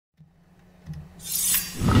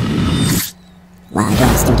while I'm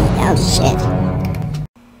doing studio. Oh shit.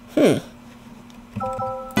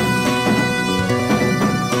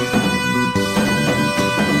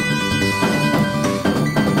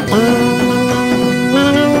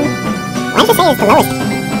 Why did you say it's the lowest?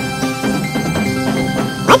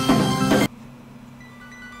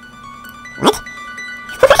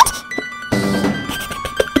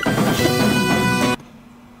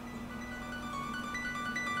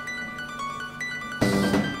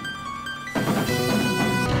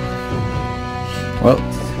 What? Well,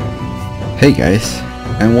 hey guys,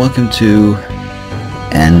 and welcome to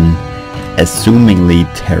an assumingly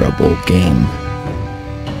terrible game.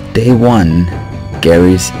 Day 1,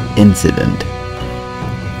 Garry's incident.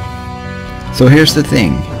 So here's the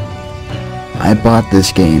thing. I bought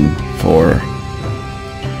this game for,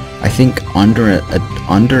 I think, under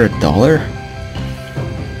a dollar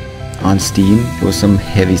on Steam. It was some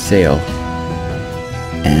heavy sale,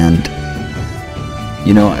 and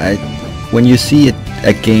you know, when you see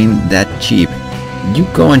a game that cheap, you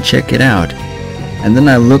go and check it out. And then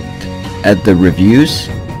I looked at the reviews,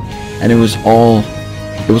 and it was all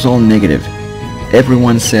negative.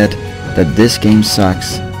 Everyone said that this game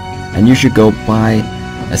sucks, and you should go buy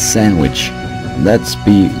a sandwich.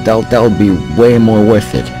 That'll be way more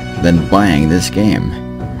worth it than buying this game.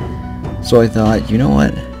 So I thought, you know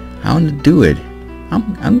what? I'm gonna do it.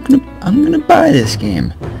 I'm gonna buy this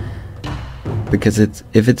game. Because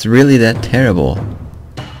if it's really that terrible,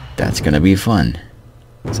 that's gonna be fun.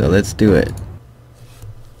 So let's do it.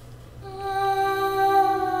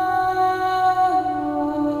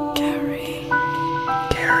 Garry.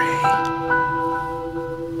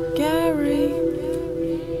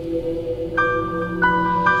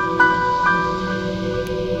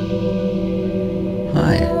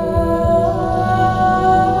 Hi.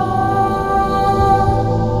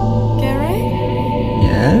 Garry?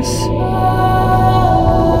 Yes?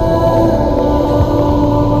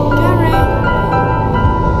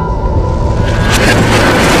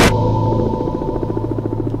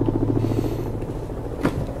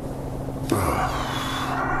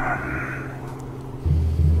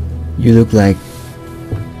 You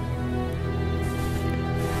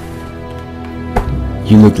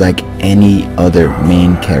look like any other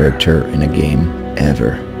main character in a game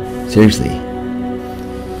ever. Seriously.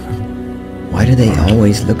 Why do they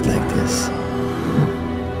always look like this?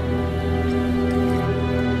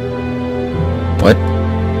 What?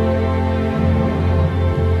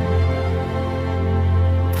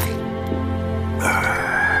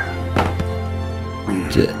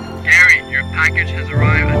 Garry, your package has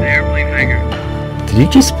arrived at the airplane hangar. Did he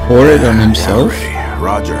just pour it on himself?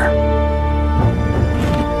 Roger.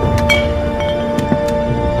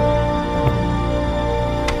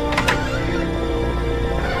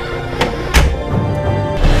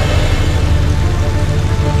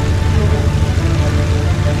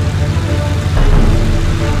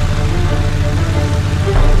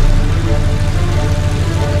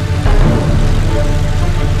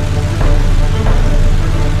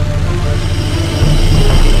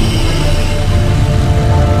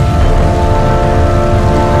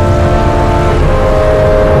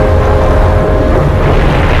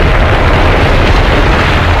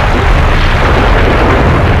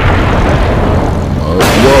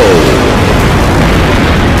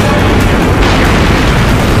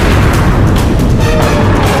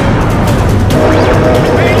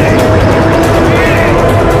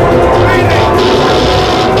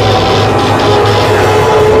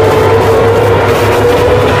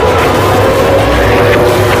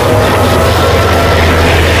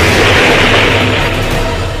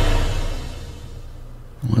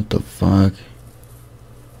 What the fuck?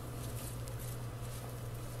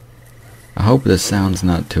 I hope the sound's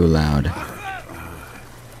not too loud.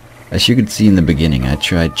 As you could see in the beginning, I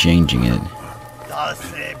tried changing it.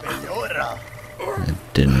 It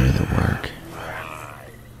didn't really work.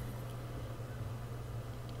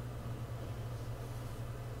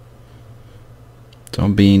 So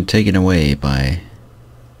I'm being taken away by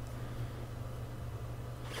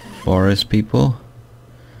forest people,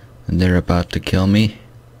 and they're about to kill me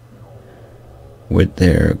with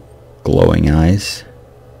their glowing eyes.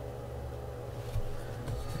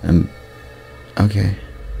 Okay.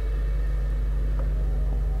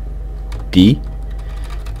 D?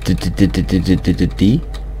 D?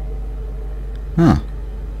 Huh.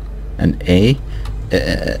 An A?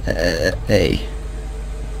 A.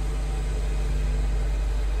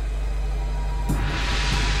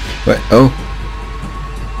 What? Oh.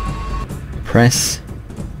 Press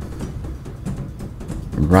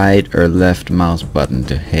right or left mouse button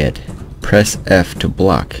to hit. Press F to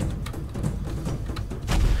block.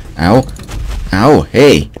 Ow. Ow,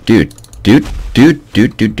 hey, dude. Dude.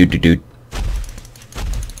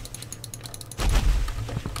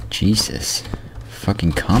 Jesus.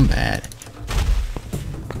 Fucking combat.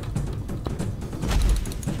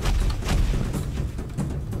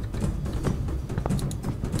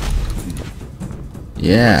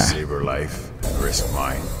 Yeah. Save her life and risk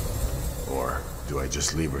mine? Or do I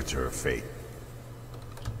just leave her to her fate?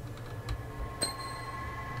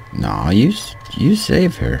 No, you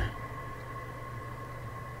save her.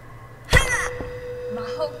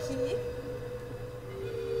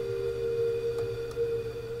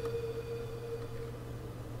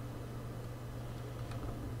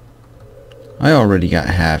 I already got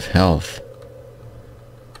half health.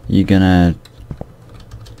 You gonna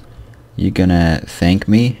thank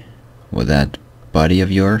me with that buddy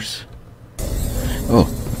of yours? Oh,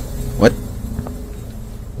 what?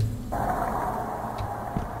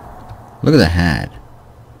 Look at the hat.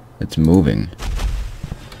 It's moving.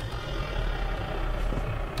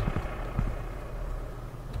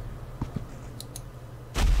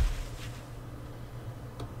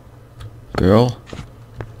 Girl?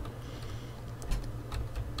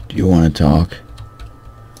 Do you want to talk?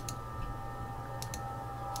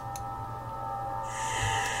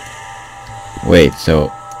 Wait,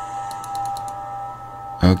 so...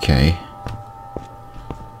 Okay.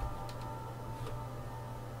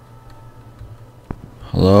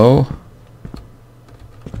 Hello?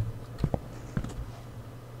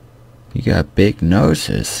 You got big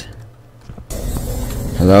noses.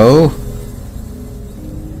 Hello?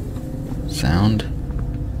 Sound?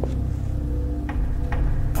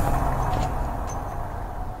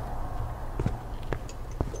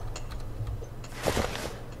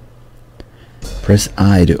 Press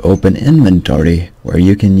I to open inventory where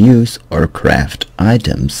you can use or craft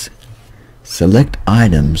items. Select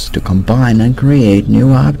items to combine and create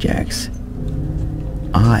new objects.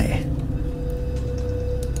 I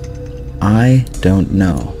don't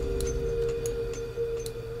know.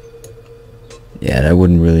 Yeah, that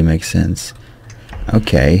wouldn't really make sense.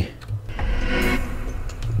 Okay.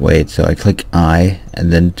 Wait, so I click I,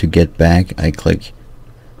 and then to get back I click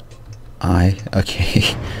I.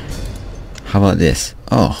 Okay. How about this?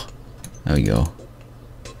 Oh, there we go.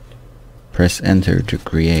 Press enter to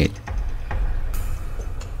create.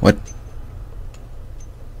 What?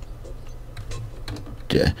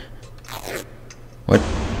 What?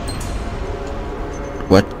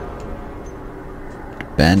 What?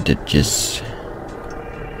 Bandages.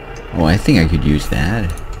 Oh, I think I could use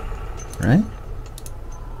that. Right?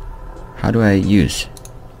 How do I use?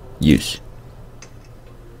 Use.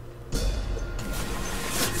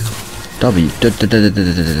 W.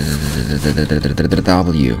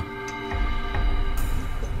 W.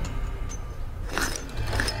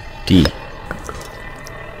 D.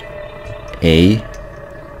 A.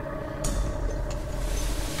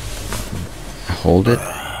 Hold it.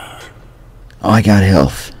 Oh, I got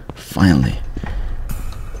health. Finally.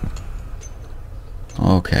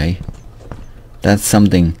 Okay. That's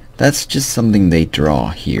something. That's just something they draw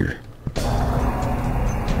here.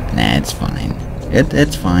 Nah, it's fine.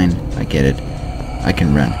 It's fine. I get it. I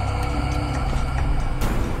can run.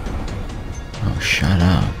 Oh, shut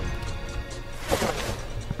up.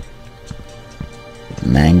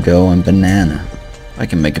 Mango and banana. I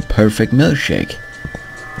can make a perfect milkshake.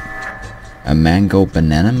 A mango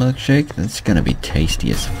banana milkshake? That's gonna be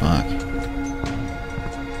tasty as fuck.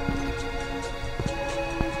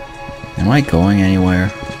 Am I going anywhere?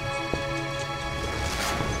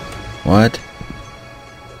 What?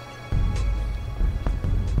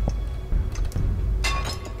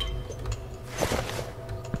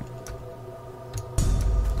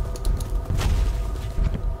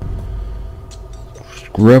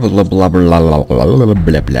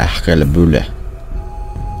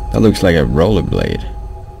 That looks like a rollerblade.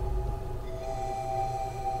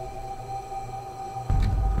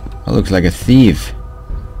 That looks like a thief.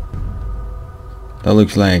 That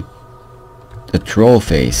looks like a troll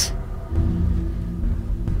face.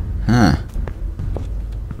 Huh.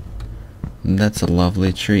 That's a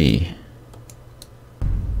lovely tree.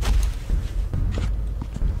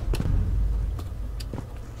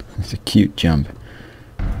 That's a cute jump.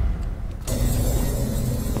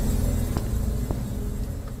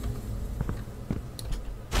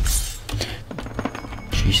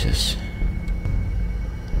 Jesus.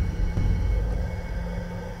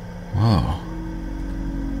 Whoa.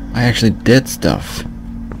 I actually did stuff.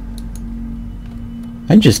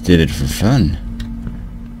 I just did it for fun.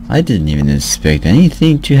 I didn't even expect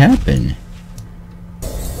anything to happen.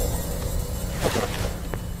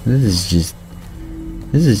 This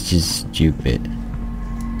is just stupid.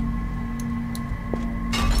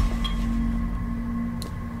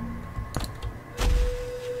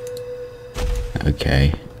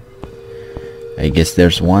 Okay. I guess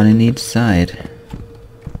there's one in each side.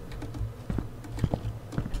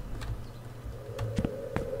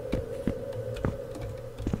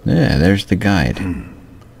 Yeah, there's the guide.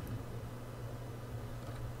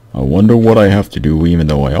 I wonder what I have to do even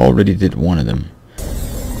though I already did one of them.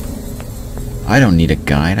 I don't need a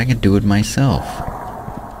guide, I can do it myself.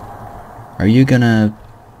 Are you gonna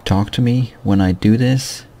talk to me when I do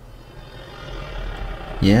this?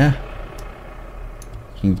 Yeah?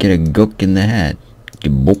 You can get a gook in the head.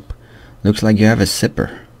 Boop. Looks like you have a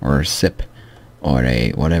sipper, or a sip, or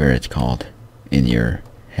a whatever it's called, in your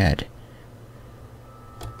head.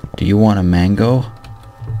 Do you want a mango?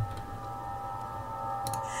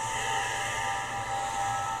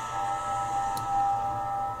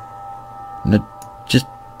 No, just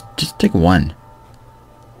take one.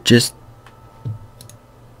 Just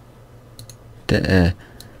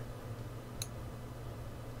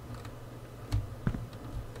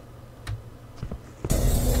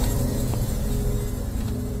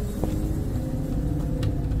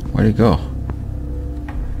where'd it go?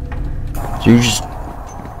 So you just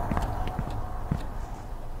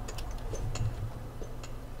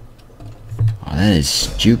that is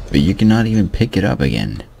stupid. You cannot even pick it up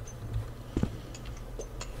again.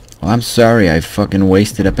 Well, I'm sorry I fucking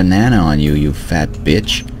wasted a banana on you, you fat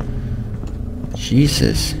bitch.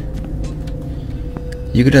 Jesus.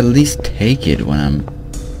 You could at least take it when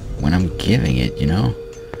I'm giving it, you know?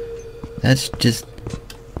 That's just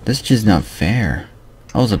not fair.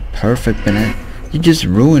 That was a perfect banana. You just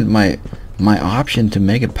ruined my option to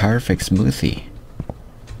make a perfect smoothie.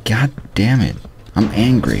 God damn it. I'm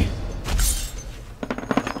angry.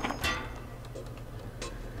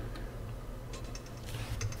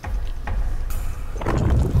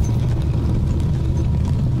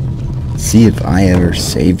 See if I ever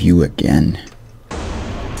save you again.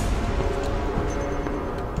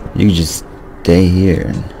 You can just stay here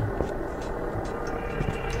and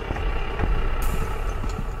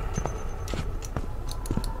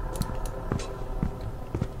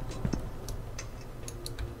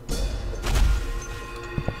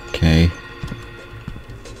okay.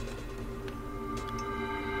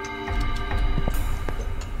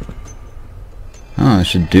 Oh,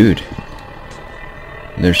 it's a dude.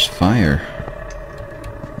 There's fire.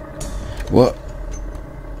 What?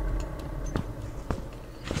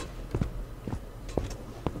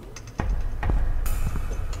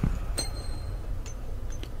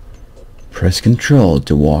 Press Control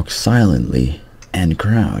to walk silently and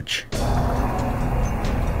crouch.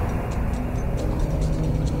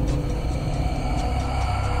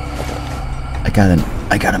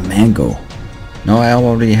 I got a mango. No, I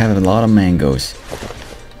already have a lot of mangoes.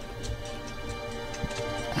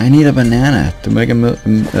 I need a banana to make a not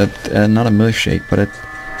a milkshake, but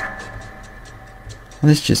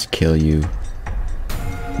let's just kill you.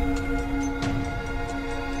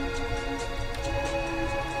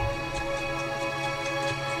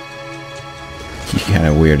 You got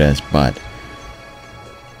a weird ass butt.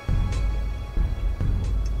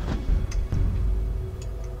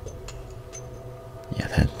 Yeah,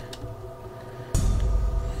 that.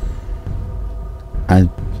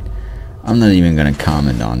 I'm not even gonna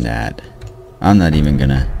comment on that. I'm not even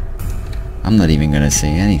gonna say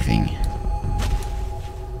anything.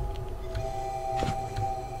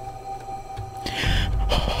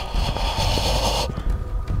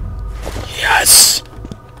 Yes.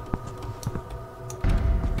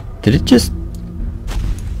 Did it just?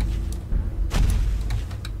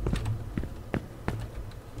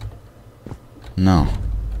 No.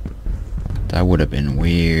 That would have been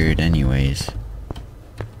weird anyways.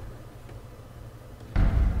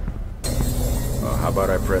 How about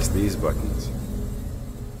I press these buttons?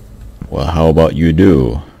 Well, how about you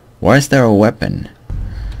do? Why is there a weapon?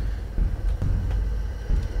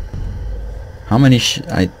 How many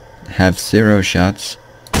I have 0 shots?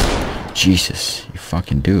 Jesus, you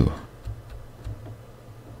fucking do.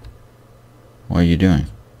 What are you doing?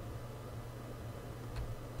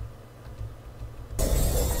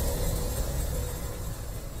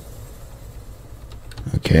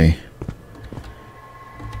 Okay.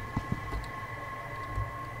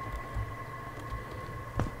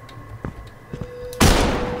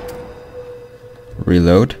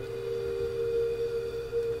 Reload.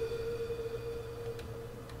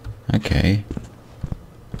 Okay.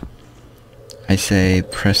 I say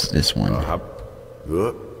press this one.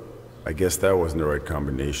 I guess that wasn't the right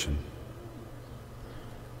combination.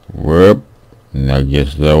 Whoop. I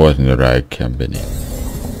guess that wasn't the right company.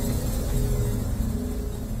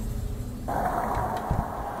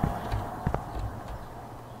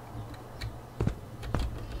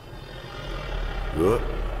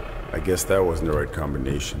 guess that wasn't the right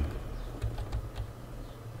combination.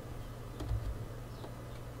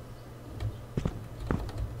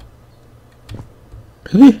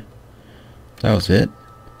 Really? That was it?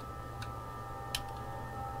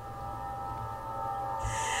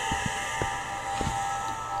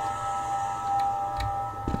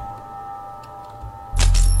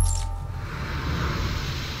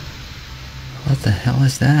 What the hell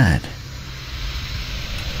is that?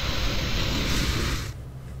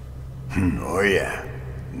 Oh yeah,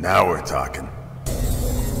 now we're talking.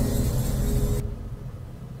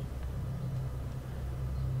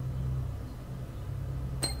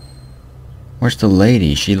 Where's the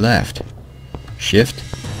lady? She left. Shift?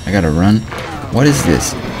 I gotta run. What is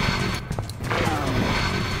this?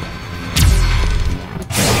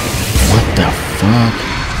 What the fuck?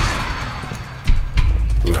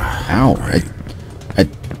 Ow.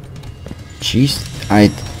 Jeez.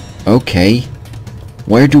 Okay.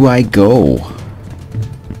 Where do I go?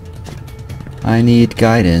 I need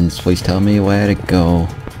guidance. Please tell me where to go.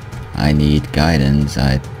 I need guidance.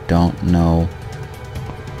 I don't know.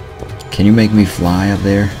 Can you make me fly up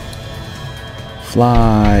there?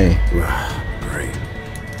 Fly! Great.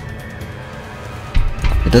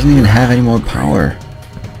 It doesn't even have any more power.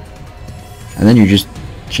 And then you just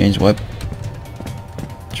change what?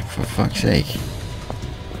 For fuck's sake.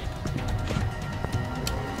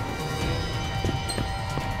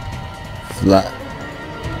 Fly.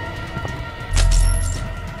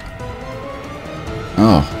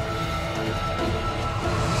 Oh.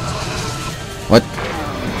 What?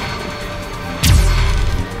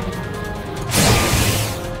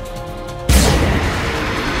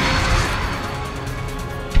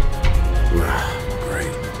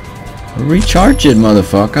 Great. Recharge it,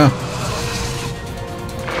 motherfucker.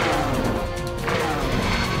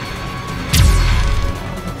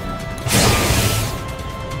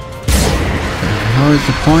 What is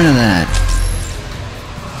the point of that?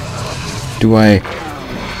 Do I...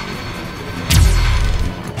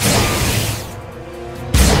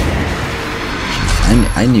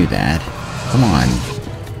 I knew that. Come on.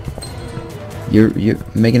 You're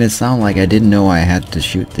making it sound like I didn't know I had to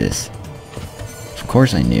shoot this. Of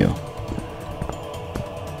course I knew.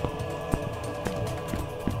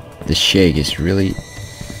 The shake is really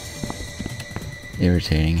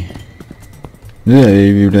irritating.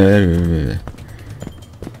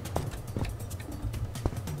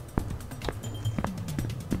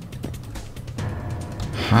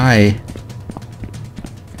 Hi.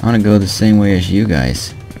 I wanna go the same way as you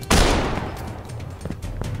guys.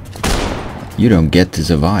 You don't get to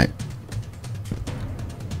survive.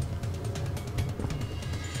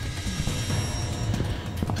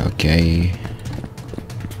 Okay.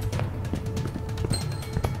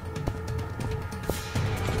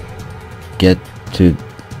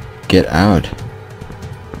 Get out.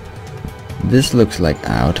 This looks like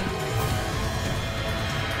out.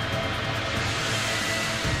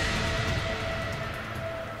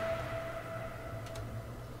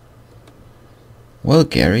 Well,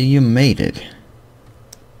 Garry, you made it.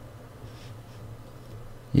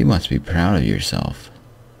 You must be proud of yourself.